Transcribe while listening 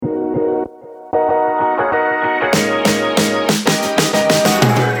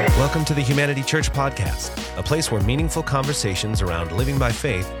to the Humanity Church podcast, a place where meaningful conversations around living by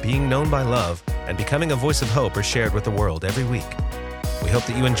faith, being known by love, and becoming a voice of hope are shared with the world every week. We hope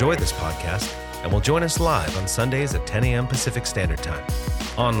that you enjoy this podcast and will join us live on Sundays at 10 a.m. Pacific Standard Time,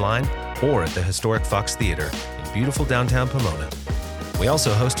 online or at the historic Fox Theater in beautiful downtown Pomona. We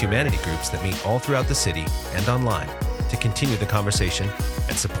also host humanity groups that meet all throughout the city and online to continue the conversation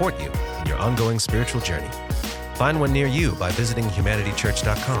and support you in your ongoing spiritual journey. Find one near you by visiting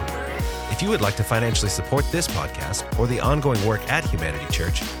humanitychurch.com. If you would like to financially support this podcast or the ongoing work at Humanity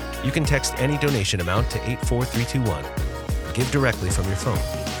Church, you can text any donation amount to 84321. Give directly from your phone.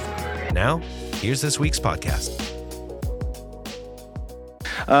 Now, here's this week's podcast.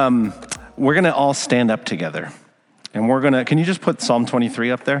 We're going to all stand up together. And can you just put Psalm 23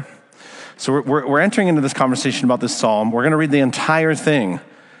 up there? So we're entering into this conversation about this psalm. We're going to read the entire thing.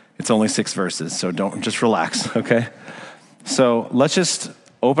 It's only 6 verses, so just relax, okay? So let's just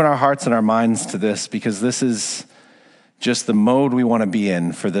open our hearts and our minds to this, because this is just the mode we want to be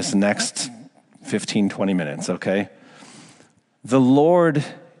in for this next 15, 20 minutes, okay? The Lord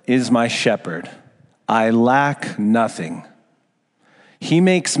is my shepherd. I lack nothing. He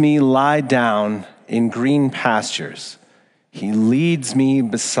makes me lie down in green pastures. He leads me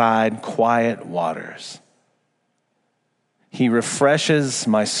beside quiet waters. He refreshes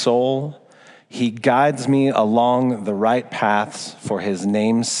my soul. He guides me along the right paths for his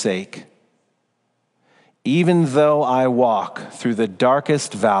name's sake. Even though I walk through the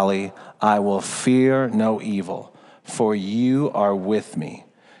darkest valley, I will fear no evil, for you are with me.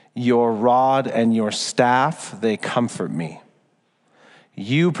 Your rod and your staff, they comfort me.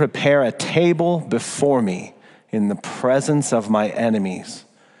 You prepare a table before me in the presence of my enemies.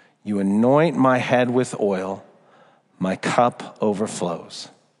 You anoint my head with oil. My cup overflows.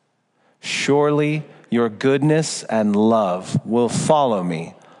 Surely your goodness and love will follow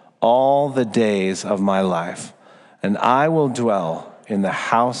me all the days of my life, and I will dwell in the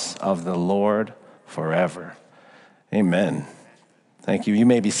house of the Lord forever. Amen. Thank you. You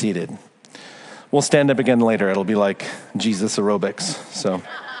may be seated. We'll stand up again later. It'll be like Jesus aerobics.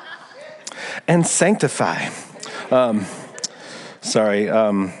 And sanctify.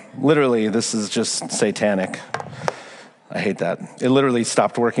 Literally, this is just satanic. I hate that. It literally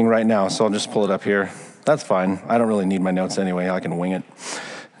stopped working right now, so I'll just pull it up here. That's fine. I don't really need my notes anyway. I can wing it.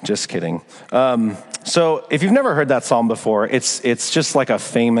 Just kidding. So if you've never heard that psalm before, it's just like a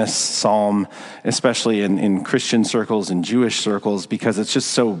famous psalm, especially in Christian circles and Jewish circles, because it's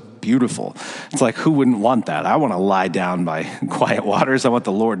just so beautiful. It's like, who wouldn't want that? I want to lie down by quiet waters. I want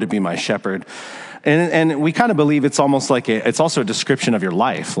the Lord to be my shepherd. And we kind of believe it's almost like it's also a description of your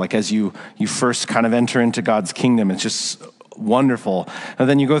life. Like as you first kind of enter into God's kingdom, it's just wonderful. And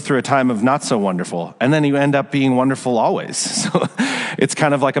then you go through a time of not so wonderful. And then you end up being wonderful always. So it's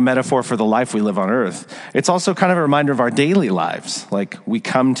kind of like a metaphor for the life we live on earth. It's also kind of a reminder of our daily lives. Like we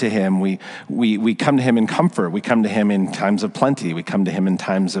come to him, we come to him in comfort. We come to him in times of plenty. We come to him in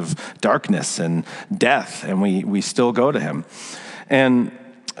times of darkness and death. And we still go to him. And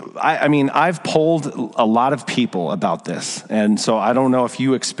I mean, I've polled a lot of people about this, and so I don't know if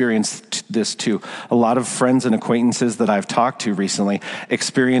you experienced this too. A lot of friends and acquaintances that I've talked to recently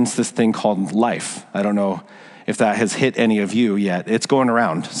experience this thing called life. I don't know if that has hit any of you yet. It's going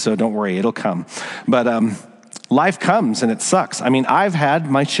around, so don't worry, it'll come. But life comes, and it sucks. I mean, I've had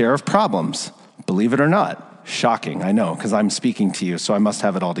my share of problems, believe it or not. Shocking, I know, because I'm speaking to you, so I must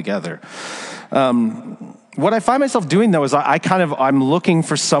have it all together. What I find myself doing, though, is I'm looking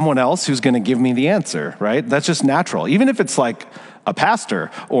for someone else who's going to give me the answer, right? That's just natural. Even if it's like a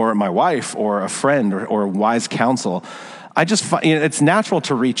pastor or my wife or a friend or wise counsel, I just find it's natural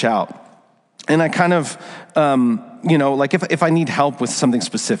to reach out. And I kind of, like if I need help with something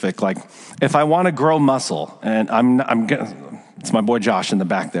specific, like if I want to grow muscle, and it's my boy Josh in the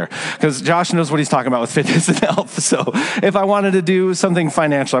back there, because Josh knows what he's talking about with fitness and health. So if I wanted to do something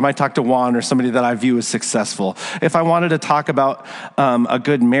financial, I might talk to Juan or somebody that I view as successful. If I wanted to talk about a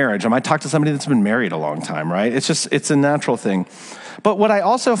good marriage, I might talk to somebody that's been married a long time, right? It's a natural thing. But what I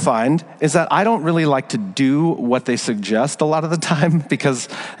also find is that I don't really like to do what they suggest a lot of the time, because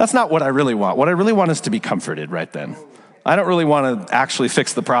that's not what I really want. What I really want is to be comforted right then. I don't really want to actually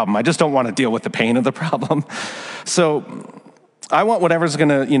fix the problem. I just don't want to deal with the pain of the problem. So I want whatever's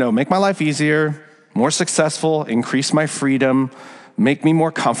going to, make my life easier, more successful, increase my freedom, make me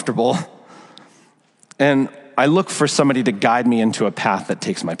more comfortable. And I look for somebody to guide me into a path that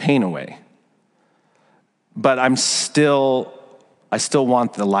takes my pain away. But I still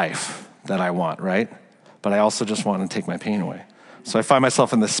want the life that I want, right? But I also just want to take my pain away. So I find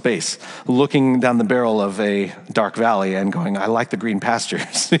myself in this space, looking down the barrel of a dark valley and going, I like the green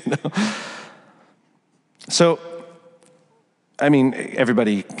pastures. So, I mean,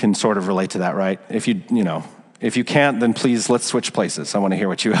 everybody can sort of relate to that, right? If you can't, then please, let's switch places. I want to hear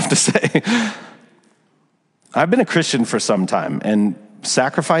what you have to say. I've been a Christian for some time, and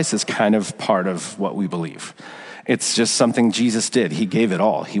sacrifice is kind of part of what we believe. It's just something Jesus did. He gave it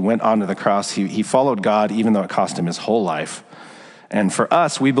all. He went onto the cross. He followed God, even though it cost him his whole life. And for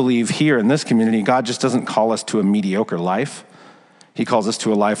us, we believe here in this community, God just doesn't call us to a mediocre life. He calls us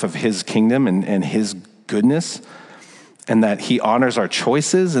to a life of his kingdom and his goodness, and that he honors our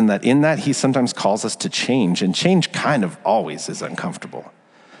choices, and that in that he sometimes calls us to change. And change kind of always is uncomfortable,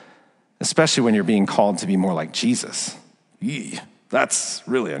 especially when you're being called to be more like Jesus. Yee. That's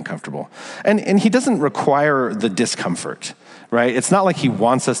really uncomfortable. And he doesn't require the discomfort, right? It's not like he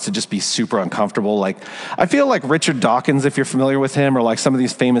wants us to just be super uncomfortable. Like, I feel like Richard Dawkins, if you're familiar with him, or like some of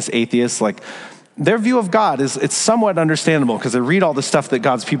these famous atheists, like their view of God it's somewhat understandable because they read all the stuff that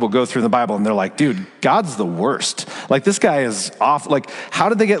God's people go through in the Bible and they're like, dude, God's the worst. Like, this guy is off. Like, how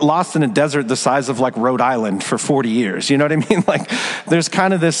did they get lost in a desert the size of like Rhode Island for 40 years? You know what I mean? Like, there's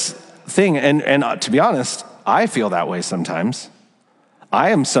kind of this thing. And to be honest, I feel that way sometimes.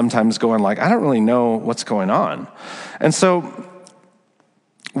 I am sometimes going like, I don't really know what's going on. And so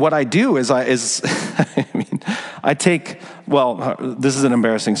what I do is this is an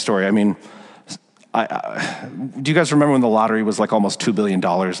embarrassing story. I mean, do you guys remember when the lottery was like almost $2 billion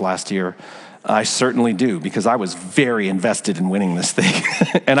last year? I certainly do, because I was very invested in winning this thing.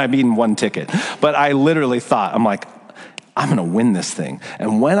 And I mean one ticket. But I literally thought, I'm like, I'm going to win this thing.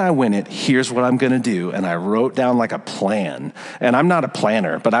 And when I win it, here's what I'm going to do. And I wrote down like a plan. And I'm not a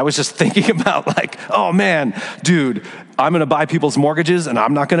planner, but I was just thinking about like, oh man, dude, I'm going to buy people's mortgages and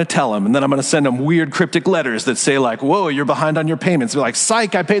I'm not going to tell them. And then I'm going to send them weird cryptic letters that say like, whoa, you're behind on your payments. They're like,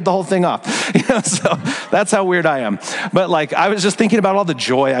 psych, I paid the whole thing off. So that's how weird I am. But like, I was just thinking about all the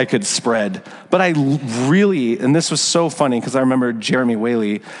joy I could spread. But I really, and this was so funny because I remember Jeremy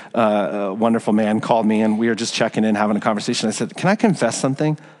Whaley, a wonderful man, called me and we were just checking in, having a conversation. I said, can I confess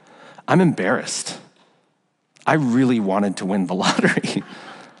something? I'm embarrassed. I really wanted to win the lottery.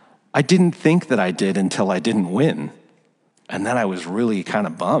 I didn't think that I did until I didn't win. And then I was really kind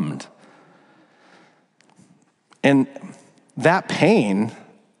of bummed. And that pain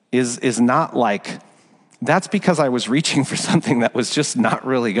is not like, that's because I was reaching for something that was just not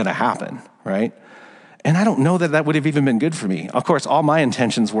really going to happen, right? And I don't know that that would have even been good for me. Of course, all my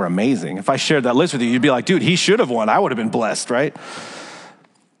intentions were amazing. If I shared that list with you, you'd be like, dude, he should have won. I would have been blessed, right?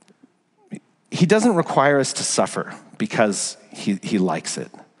 He doesn't require us to suffer because he likes it.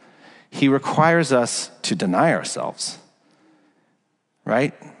 He requires us to deny ourselves,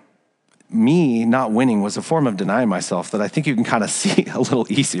 right? Me not winning was a form of denying myself that I think you can kind of see a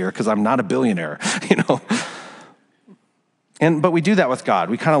little easier because I'm not a billionaire, But we do that with God.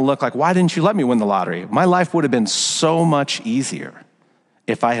 We kind of look like, why didn't you let me win the lottery? My life would have been so much easier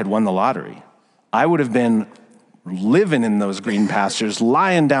if I had won the lottery. I would have been living in those green pastures,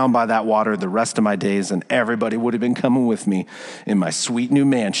 lying down by that water the rest of my days, and everybody would have been coming with me in my sweet new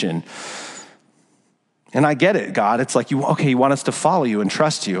mansion. And I get it, God. It's like, you want us to follow you and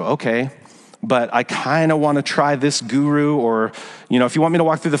trust you. Okay. But I kind of want to try this guru, or, if you want me to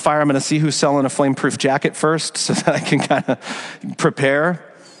walk through the fire, I'm going to see who's selling a flame-proof jacket first so that I can kind of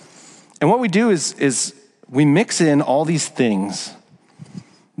prepare. And what we do is we mix in all these things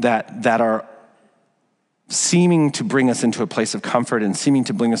that are seeming to bring us into a place of comfort and seeming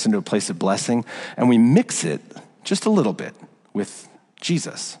to bring us into a place of blessing, and we mix it just a little bit with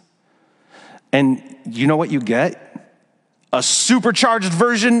Jesus. And you know what you get? A supercharged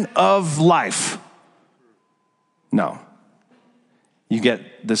version of life. No. You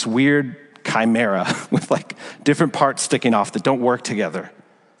get this weird chimera with like different parts sticking off that don't work together.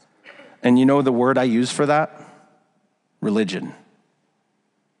 And you know the word I use for that? Religion.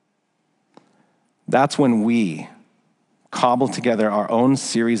 That's when we cobble together our own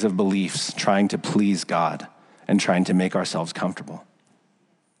series of beliefs trying to please God and trying to make ourselves comfortable.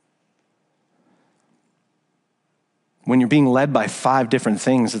 When you're being led by 5 different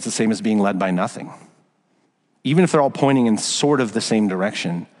things, it's the same as being led by nothing. Even if they're all pointing in sort of the same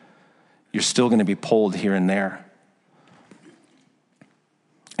direction, you're still going to be pulled here and there.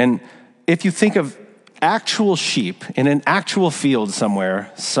 And if you think of actual sheep in an actual field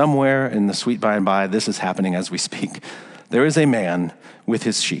somewhere in the sweet by and by, this is happening as we speak. There is a man with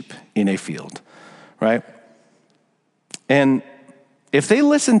his sheep in a field, right? And if they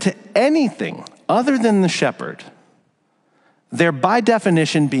listen to anything other than the shepherd, they're by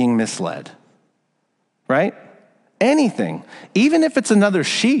definition being misled, right? anything, even if it's another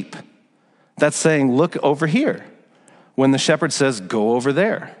sheep that's saying, look over here, when the shepherd says, go over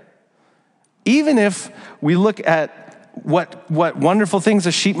there. Even if we look at what wonderful things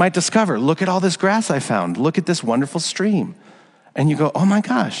a sheep might discover. Look at all this grass I found. Look at this wonderful stream. And you go, oh my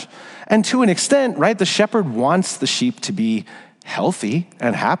gosh. And to an extent, right, the shepherd wants the sheep to be healthy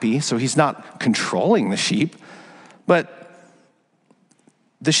and happy, so he's not controlling the sheep. But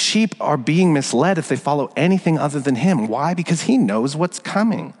the sheep are being misled if they follow anything other than him. Why? Because he knows what's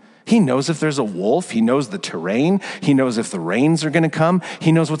coming. He knows if there's a wolf. He knows the terrain. He knows if the rains are going to come.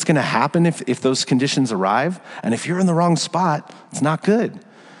 He knows what's going to happen if those conditions arrive. And if you're in the wrong spot, it's not good.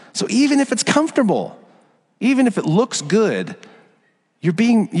 So even if it's comfortable, even if it looks good, you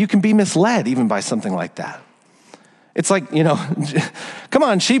can be misled even by something like that. It's like, come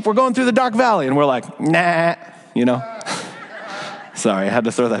on, sheep, we're going through the dark valley. And we're like, nah, Sorry, I had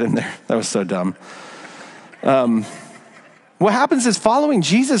to throw that in there. That was so dumb. What happens is following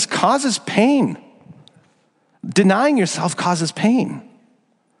Jesus causes pain. Denying yourself causes pain.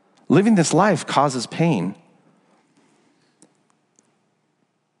 Living this life causes pain.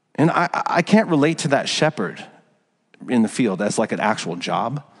 And I can't relate to that shepherd in the field as like an actual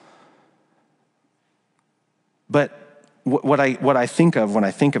job. But what I think of when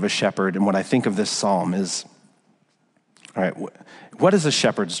I think of a shepherd and what I think of this psalm is, all right, what is a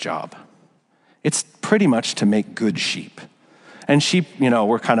shepherd's job? It's pretty much to make good sheep. And sheep,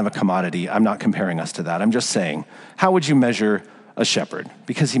 we're kind of a commodity. I'm not comparing us to that. I'm just saying, how would you measure a shepherd?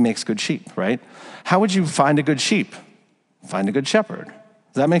 Because he makes good sheep, right? How would you find a good sheep? Find a good shepherd.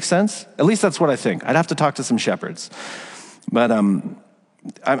 Does that make sense? At least that's what I think. I'd have to talk to some shepherds. But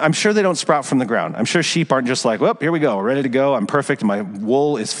I'm sure they don't sprout from the ground. I'm sure sheep aren't just like, well, here we go, we're ready to go. I'm perfect. My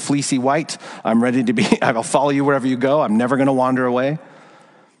wool is fleecy white. I'm ready to be, I'll follow you wherever you go. I'm never going to wander away.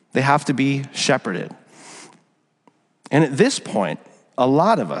 They have to be shepherded. And at this point, a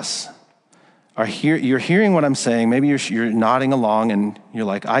lot of us are here. You're hearing what I'm saying. Maybe you're nodding along and you're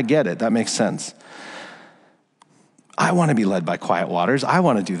like, I get it. That makes sense. I want to be led by quiet waters. I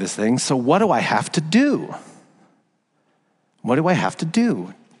want to do this thing. So what do I have to do? What do I have to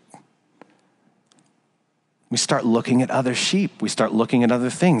do? We start looking at other sheep. We start looking at other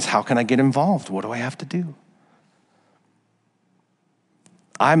things. How can I get involved? What do I have to do?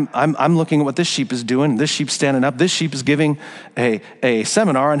 I'm looking at what this sheep is doing. This sheep's standing up. This sheep is giving a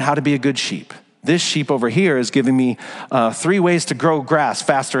seminar on how to be a good sheep. This sheep over here is giving me 3 ways to grow grass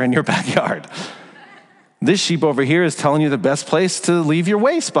faster in your backyard. This sheep over here is telling you the best place to leave your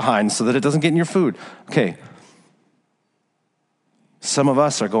waste behind so that it doesn't get in your food. Okay. Some of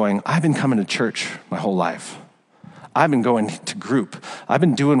us are going, I've been coming to church my whole life. I've been going to group. I've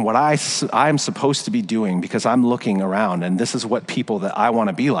been doing what I'm supposed to be doing because I'm looking around and this is what people that I want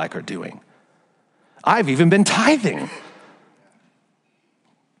to be like are doing. I've even been tithing.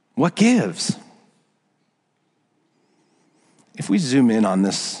 What gives? If we zoom in on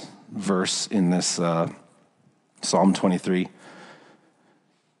this verse in this Psalm 23,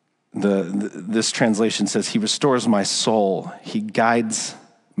 this translation says, he restores my soul. He guides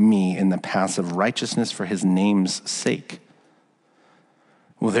me in the paths of righteousness for his name's sake.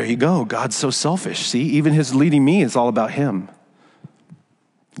 Well, there you go. God's so selfish. See, even his leading me is all about him.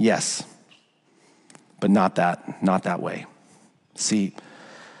 Yes, but not that way. See,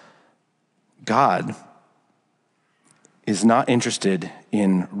 God is not interested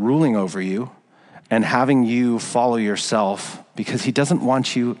in ruling over you and having you follow yourself because he doesn't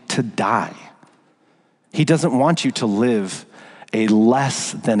want you to die. He doesn't want you to live a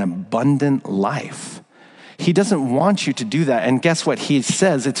less than abundant life. He doesn't want you to do that. And guess what? He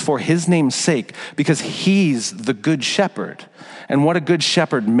says it's for his name's sake because he's the good shepherd. And what a good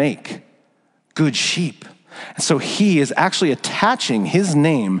shepherd make? Good sheep. And so he is actually attaching his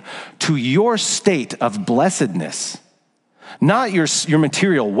name to your state of blessedness, not your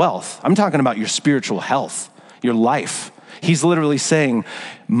material wealth. I'm talking about your spiritual health, your life. He's literally saying,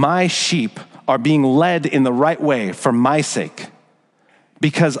 my sheep are being led in the right way for my sake.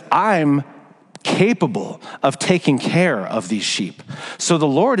 Because I'm capable of taking care of these sheep. So the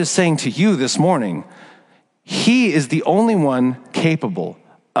Lord is saying to you this morning, he is the only one capable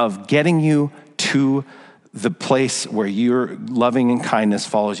of getting you to the place where your loving and kindness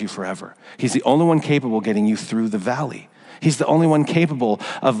follows you forever. He's the only one capable of getting you through the valley. He's the only one capable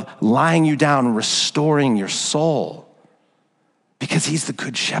of lying you down and restoring your soul because he's the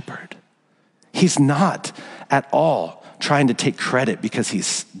good shepherd. He's not at all trying to take credit because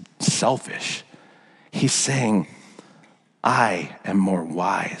he's selfish. He's saying, I am more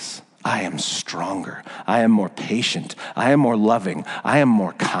wise. I am stronger. I am more patient. I am more loving. I am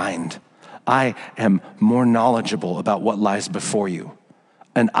more kind. I am more knowledgeable about what lies before you.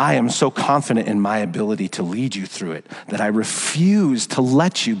 And I am so confident in my ability to lead you through it that I refuse to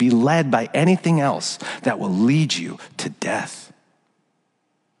let you be led by anything else that will lead you to death.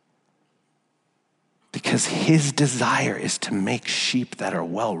 Because his desire is to make sheep that are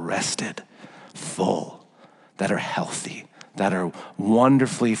well rested, full, that are healthy, that are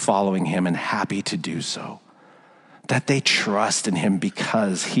wonderfully following him and happy to do so. That they trust in him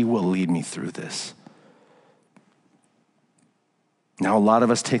because he will lead me through this. Now, a lot of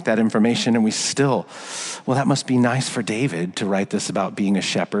us take that information and we still, well, that must be nice for David to write this about being a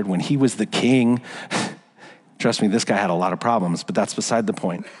shepherd when he was the king. Trust me, this guy had a lot of problems, but that's beside the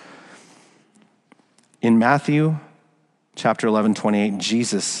point. In Matthew chapter 11:28,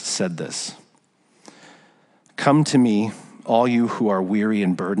 Jesus said this, "Come to me, all you who are weary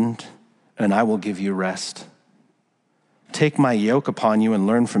and burdened, and I will give you rest. Take my yoke upon you and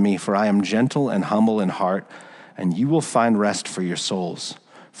learn from me, for I am gentle and humble in heart, and you will find rest for your souls.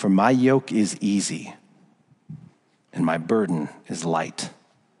 For my yoke is easy, and my burden is light."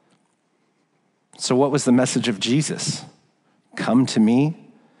 So what was the message of Jesus? Come to me,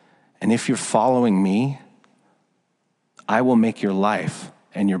 and if you're following me, I will make your life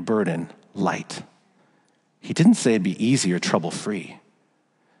and your burden light. He didn't say it'd be easy or trouble-free,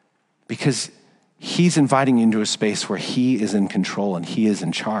 because he's inviting you into a space where he is in control and he is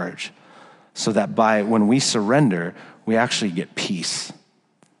in charge, so that when we surrender, we actually get peace.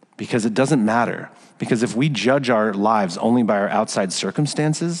 Because it doesn't matter. Because if we judge our lives only by our outside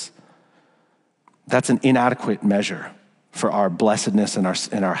circumstances, that's an inadequate measure for our blessedness and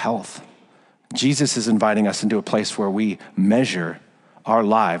our health. Jesus is inviting us into a place where we measure our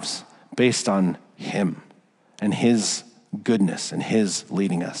lives based on him and his goodness and his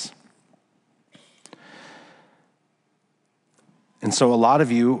leading us. And so a lot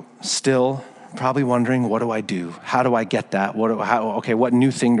of you still probably wondering, what do I do? How do I get that? What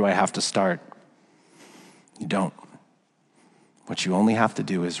new thing do I have to start? You don't. What you only have to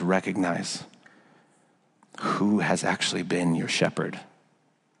do is recognize who has actually been your shepherd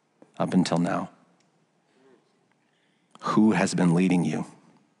up until now. Who has been leading you?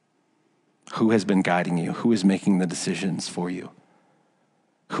 Who has been guiding you? Who is making the decisions for you?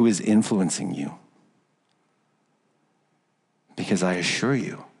 Who is influencing you? Because I assure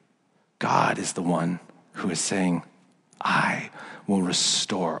you, God is the one who is saying, I will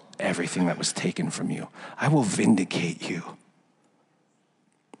restore everything that was taken from you. I will vindicate you.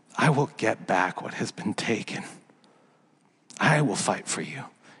 I will get back what has been taken. I will fight for you.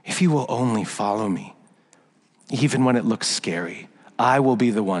 If you will only follow me, even when it looks scary, I will be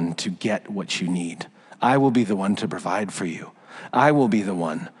the one to get what you need. I will be the one to provide for you. I will be the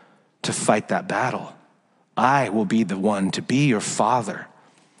one to fight that battle. I will be the one to be your father.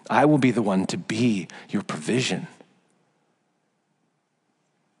 I will be the one to be your provision.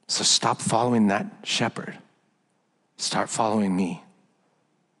 So stop following that shepherd. Start following me.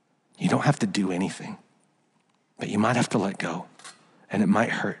 You don't have to do anything, but you might have to let go, and it might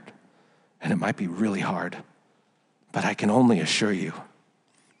hurt, and it might be really hard, but I can only assure you,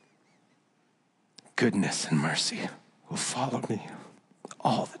 goodness and mercy will follow me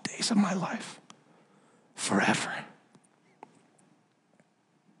all the days of my life. Forever.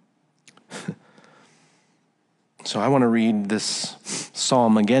 So I want to read this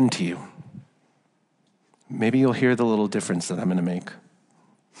psalm again to you. Maybe you'll hear the little difference that I'm going to make.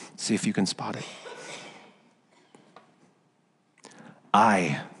 See if you can spot it.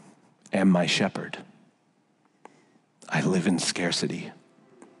 I am my shepherd. I live in scarcity.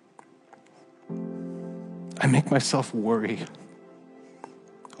 I make myself worry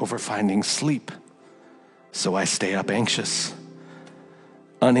over finding sleep. So I stay up anxious,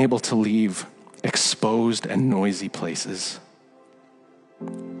 unable to leave exposed and noisy places.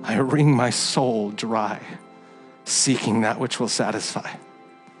 I wring my soul dry, seeking that which will satisfy.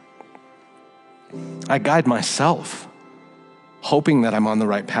 I guide myself, hoping that I'm on the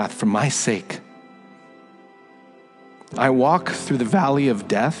right path for my sake. I walk through the valley of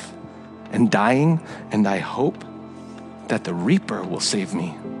death and dying, and I hope that the reaper will save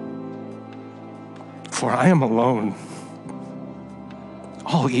me. For I am alone.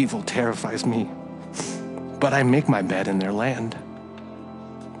 All evil terrifies me, but I make my bed in their land.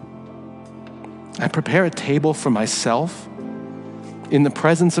 I prepare a table for myself in the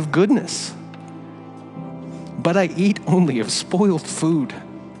presence of goodness, but I eat only of spoiled food,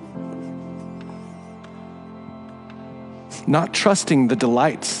 not trusting the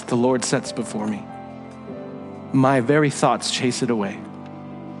delights the Lord sets before me. My very thoughts chase it away.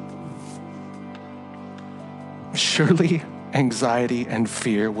 Surely anxiety, and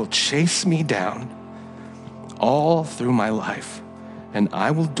fear will chase me down all through my life, and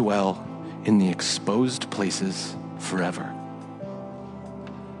I will dwell in the exposed places forever.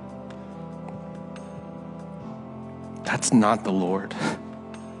 That's not the Lord.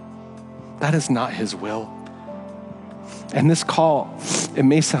 That is not his will. And this call, it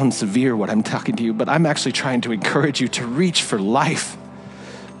may sound severe what I'm talking to you, but I'm actually trying to encourage you to reach for life.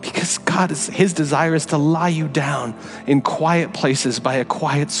 Because his desire is to lie you down in quiet places by a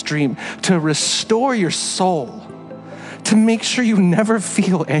quiet stream, to restore your soul, to make sure you never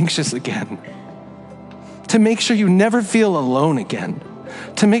feel anxious again, to make sure you never feel alone again,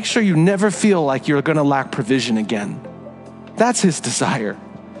 to make sure you never feel like you're going to lack provision again. That's his desire.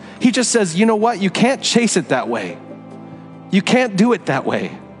 He just says, you know what? You can't chase it that way. You can't do it that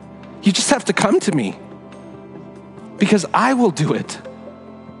way. You just have to come to me because I will do it.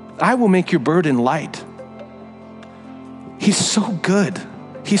 I will make your burden light. He's so good.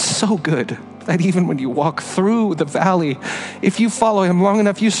 He's so good that even when you walk through the valley, if you follow him long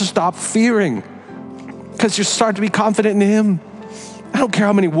enough, you should stop fearing because you start to be confident in him. I don't care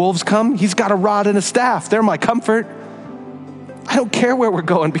how many wolves come. He's got a rod and a staff. They're my comfort. I don't care where we're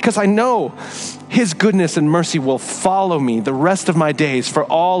going because I know his goodness and mercy will follow me the rest of my days for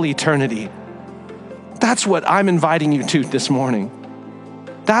all eternity. That's what I'm inviting you to this morning.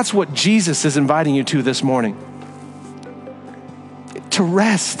 That's what Jesus is inviting you to this morning. To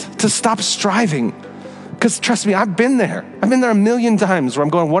rest, to stop striving. Because trust me, I've been there. I've been there a million times where I'm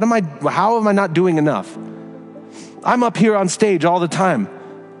going, how am I not doing enough? I'm up here on stage all the time.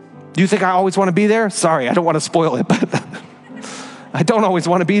 Do you think I always want to be there? Sorry, I don't want to spoil it, but I don't always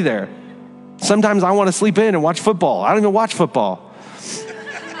want to be there. Sometimes I want to sleep in and watch football. I don't even watch football.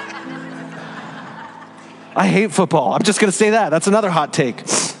 I hate football. I'm just going to say that. That's another hot take.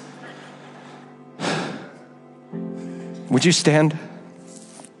 Would you stand?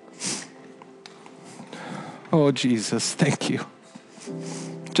 Oh, Jesus, thank you.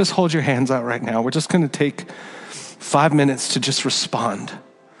 Just hold your hands out right now. We're just going to take 5 minutes to just respond.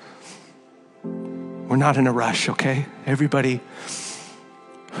 We're not in a rush, okay? Everybody,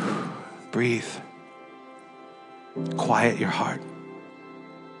 breathe. Quiet your heart.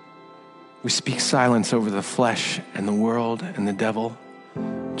 We speak silence over the flesh and the world and the devil.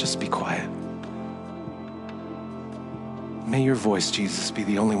 Just be quiet. May your voice, Jesus, be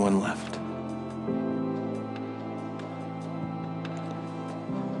the only one left.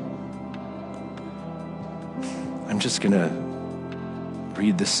 I'm just going to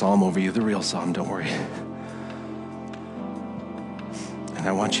read this psalm over you, the real psalm, don't worry. And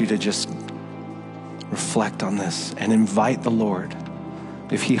I want you to just reflect on this and invite the Lord.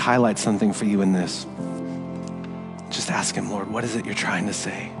 If he highlights something for you in this, just ask him, Lord, what is it you're trying to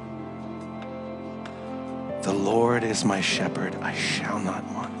say? The Lord is my shepherd, I shall not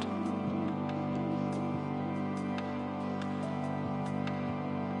want.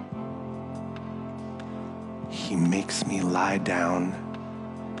 He makes me lie down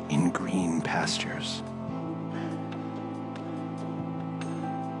in green pastures.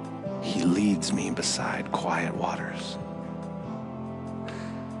 He leads me beside quiet waters.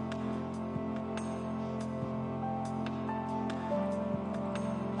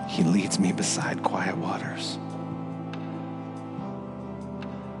 He leads me beside quiet waters.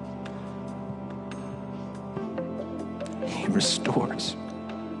 He restores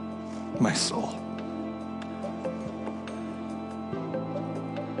my soul.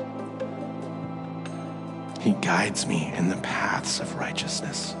 He guides me in the paths of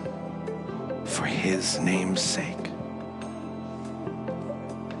righteousness for his name's sake.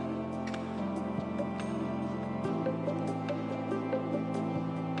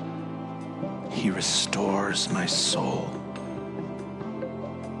 He restores my soul.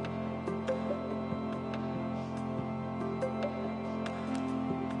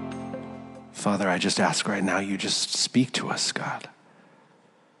 Father, I just ask right now, you just speak to us, God.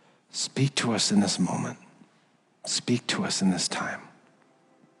 Speak to us in this moment. Speak to us in this time.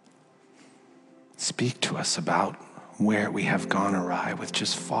 Speak to us about where we have gone awry with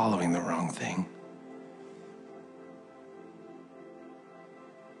just following the wrong thing.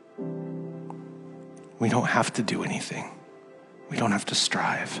 We don't have to do anything. We don't have to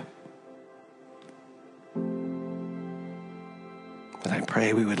strive. But I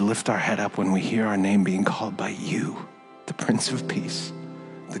pray we would lift our head up when we hear our name being called by you, the Prince of Peace,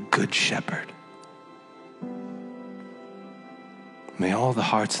 the Good Shepherd. May all the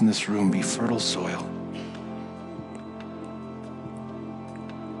hearts in this room be fertile soil.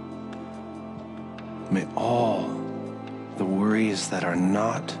 May all the worries that are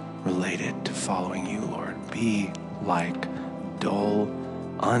not related to following you, Lord, be like dull,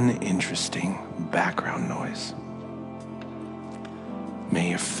 uninteresting background noise.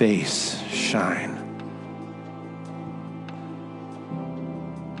 May your face shine.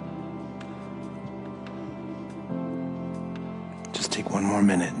 Just take one more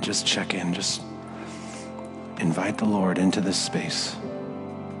minute, just check in, just invite the Lord into this space.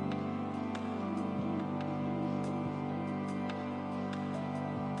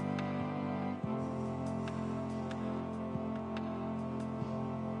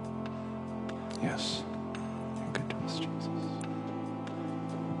 Yes, you're good to us, Jesus.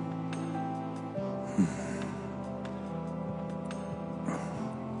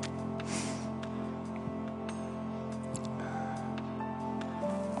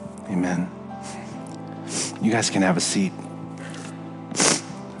 Amen. You guys can have a seat.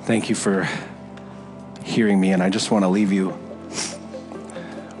 Thank you for hearing me, and I just want to leave you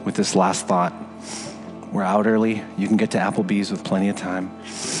with this last thought. We're out early. You can get to Applebee's with plenty of time.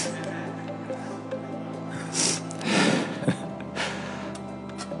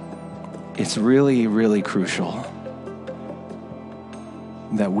 It's really, really crucial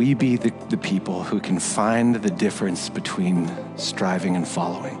that we be the people who can find the difference between striving and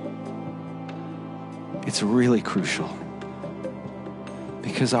following. It's really crucial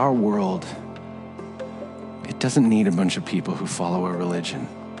because our world, it doesn't need a bunch of people who follow a religion.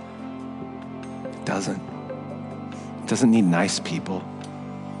 It doesn't. It doesn't need nice people.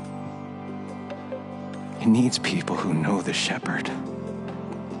 It needs people who know the shepherd.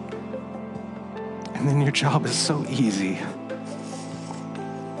 And then your job is so easy.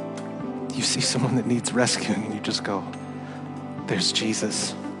 You see someone that needs rescuing and you just go, there's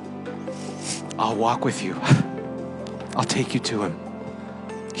Jesus. I'll walk with you. I'll take you to him.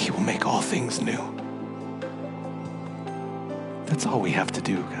 He will make all things new. That's all we have to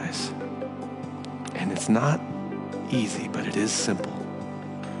do, guys. And it's not easy, but it is simple.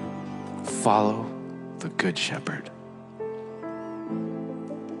 Follow the Good Shepherd.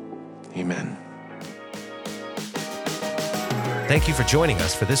 Amen. Thank you for joining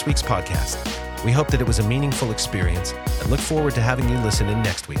us for this week's podcast. We hope that it was a meaningful experience and look forward to having you listen in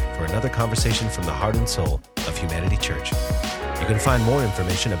next week for another conversation from the heart and soul of Humanity Church. You can find more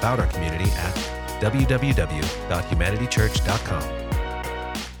information about our community at www.humanitychurch.com.